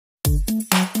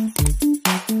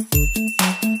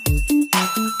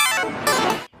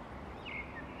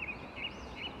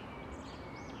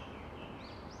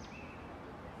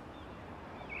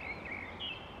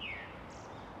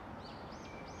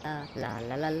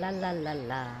la la la la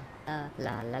la.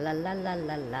 La la la la la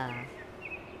la la.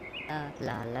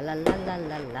 La la la la la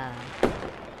la la.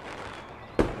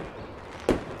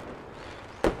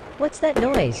 What's that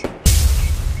noise?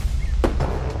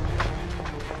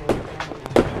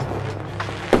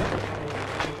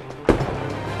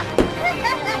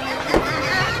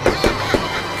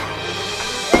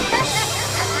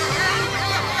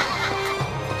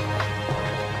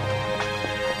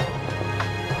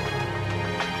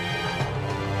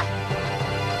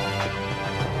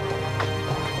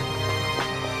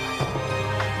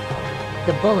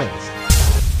 The bullies.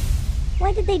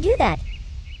 Why did they do that?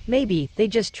 Maybe they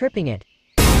just tripping it.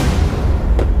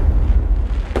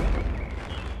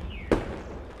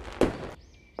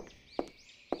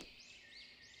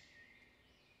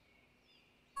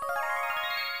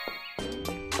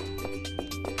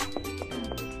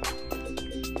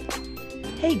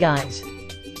 Hey guys.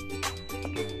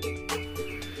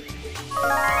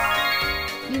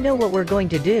 You know what we're going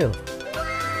to do?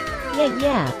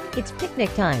 Yeah, it's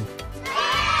picnic time.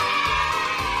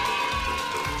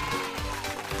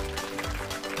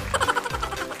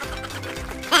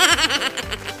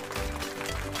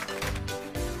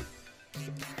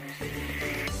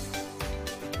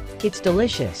 It's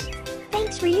delicious.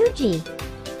 Thanks, Ryuji.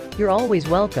 You're always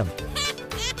welcome.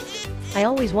 I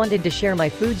always wanted to share my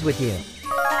foods with you.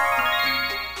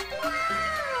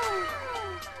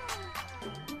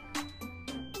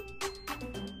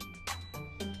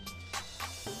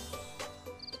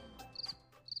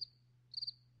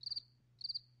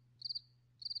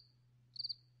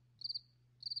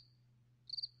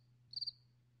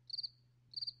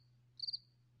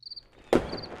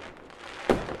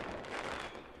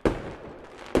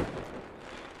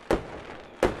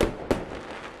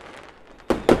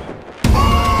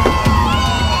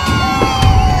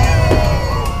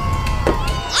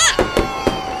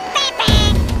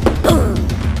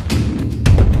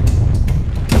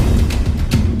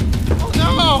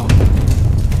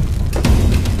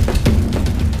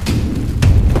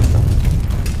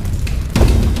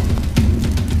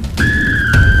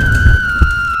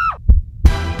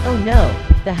 Oh no,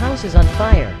 the house is on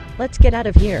fire. Let's get out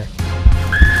of here.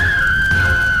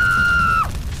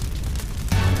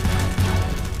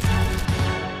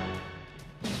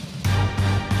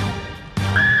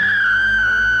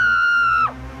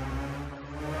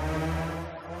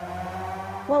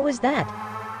 What was that?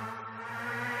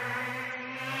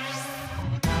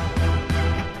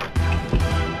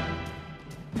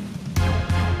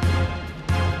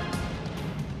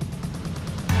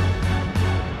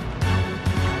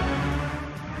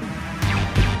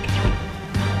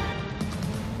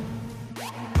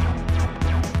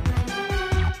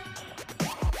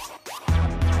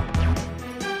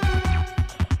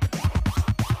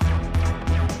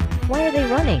 Why are they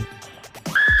running?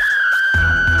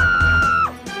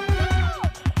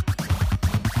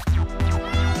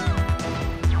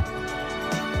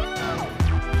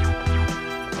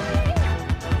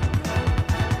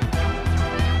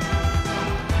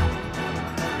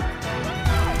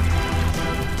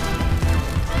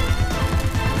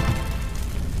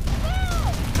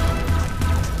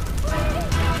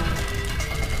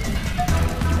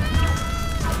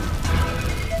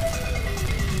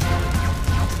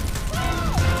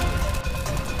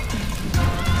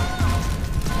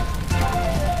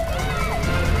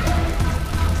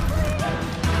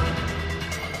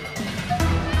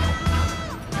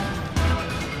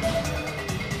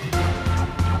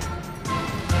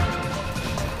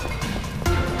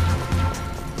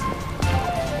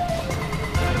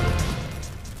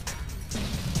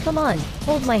 Come on,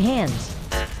 hold my hands.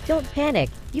 Don't panic,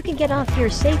 you can get off here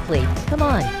safely, come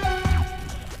on.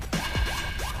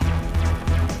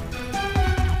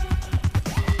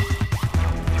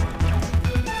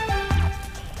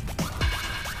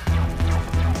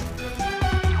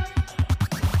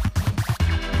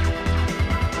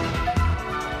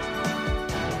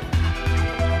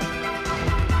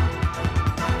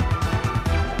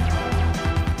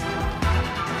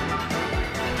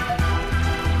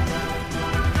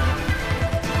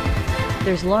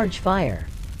 There's large fire.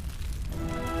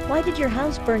 Why did your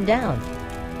house burn down?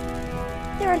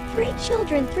 There are 3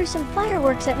 children threw some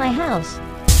fireworks at my house.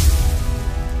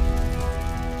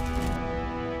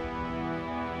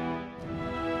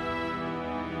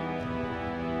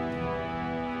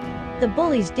 The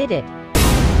bullies did it.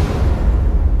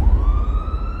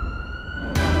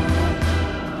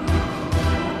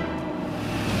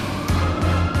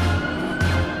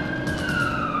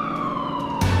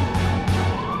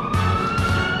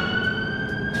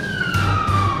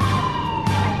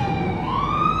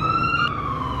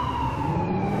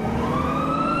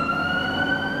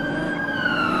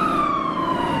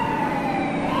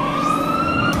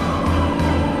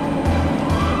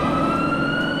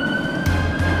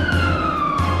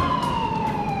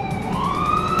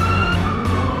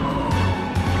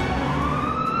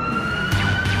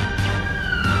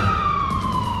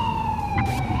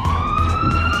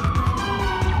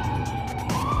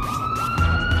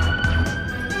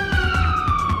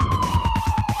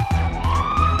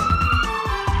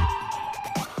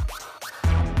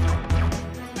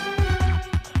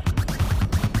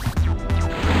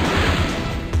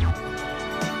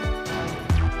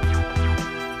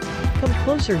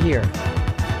 closer here.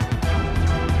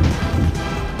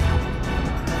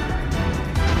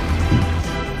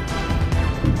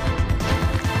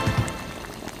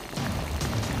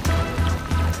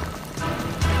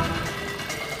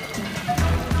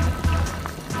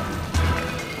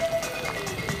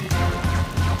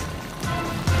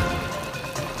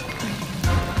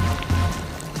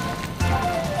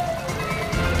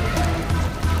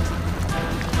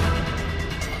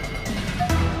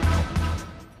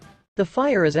 The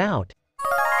fire is out.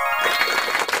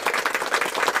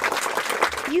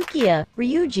 Yukiya,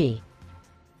 Ryuji.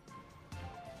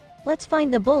 Let's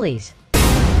find the bullies.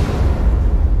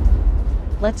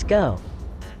 Let's go.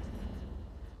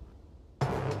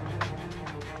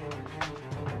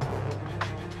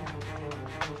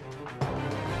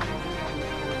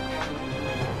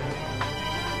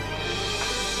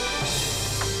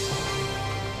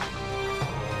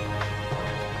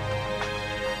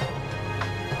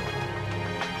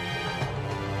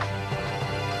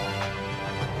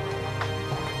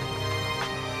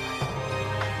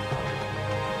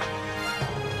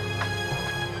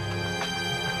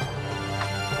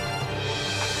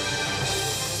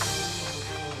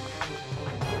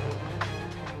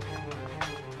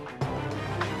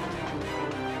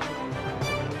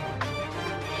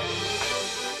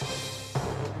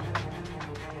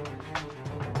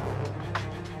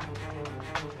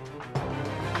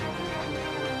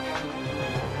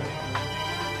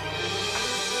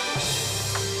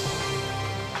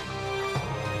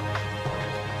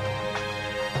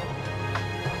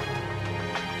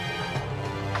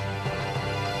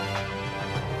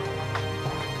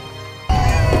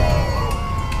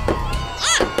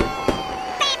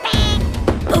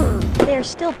 They're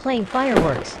still playing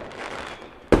fireworks.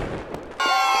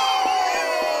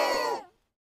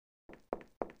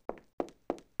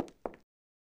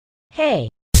 Hey!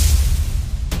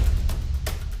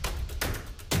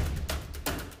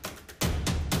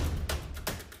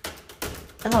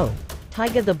 Oh,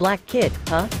 Taiga the Black Kid,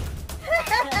 huh?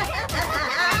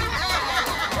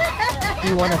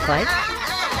 You wanna fight?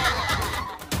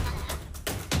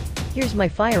 Here's my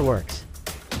fireworks.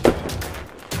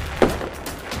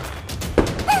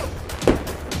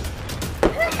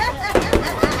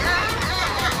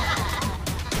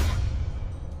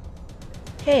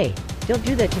 Hey, don't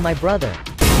do that to my brother.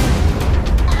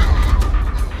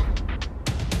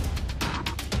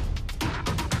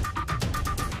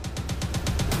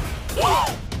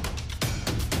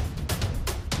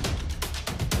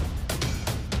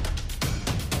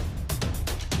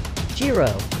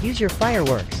 Jiro, use your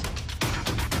fireworks.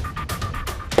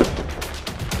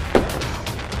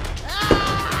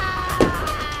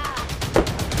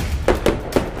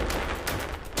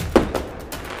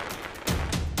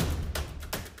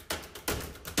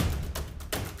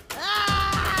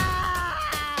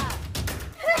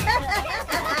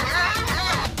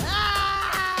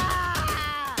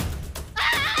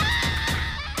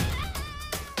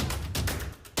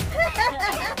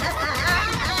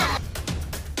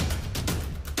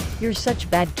 You're such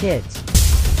bad kids.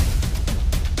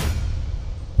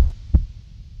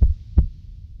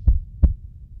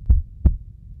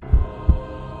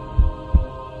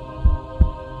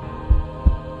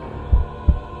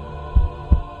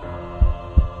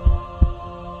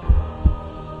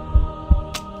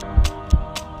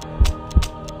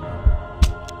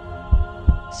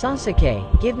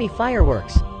 Sasuke, give me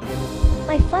fireworks.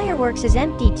 My fireworks is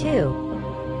empty too.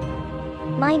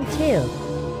 Mine too.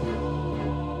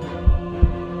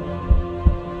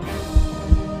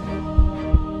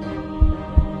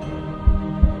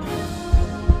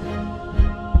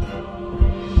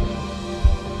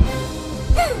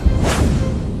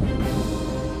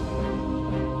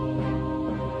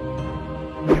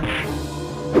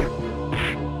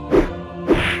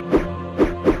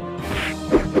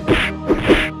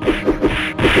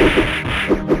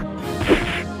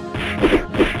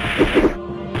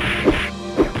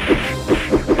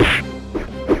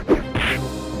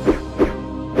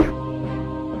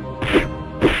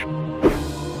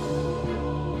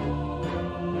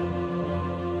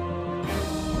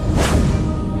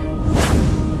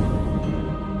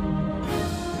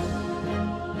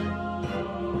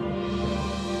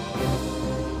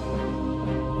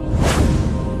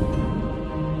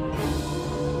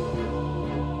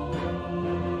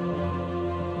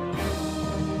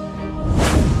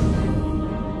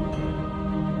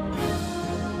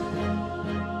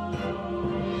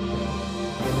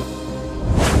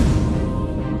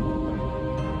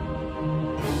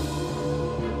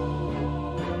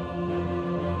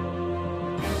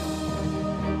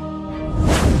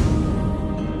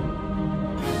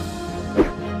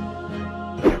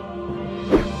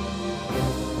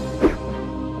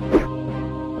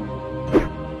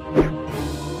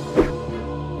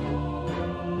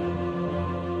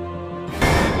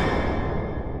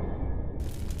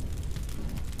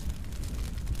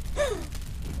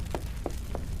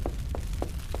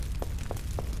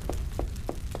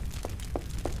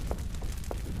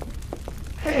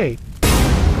 Hey!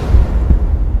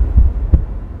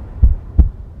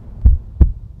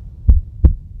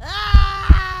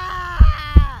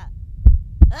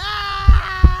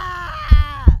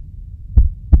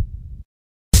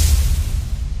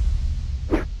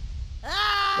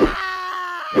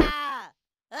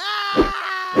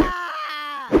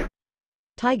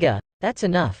 Taiga, that's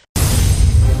enough.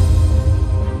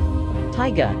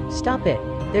 Taiga, stop it.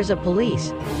 There's a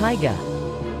police. Taiga.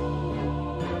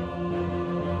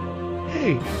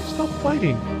 Hey, stop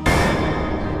fighting.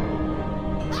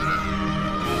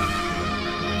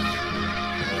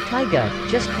 Taiga,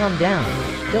 just calm down.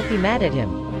 Don't be mad at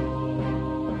him.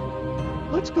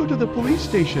 Let's go to the police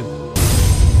station.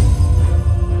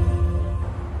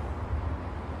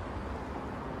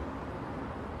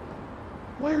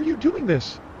 Why are you doing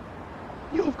this?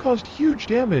 You have caused huge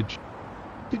damage.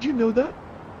 Did you know that?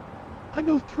 I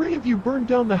know 3 of you burned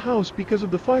down the house because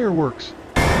of the fireworks.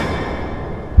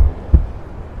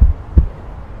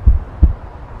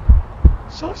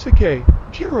 Sasuke,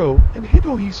 Jiro, and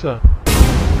Hitohisa.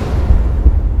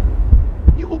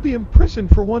 You will be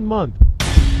imprisoned for 1 month.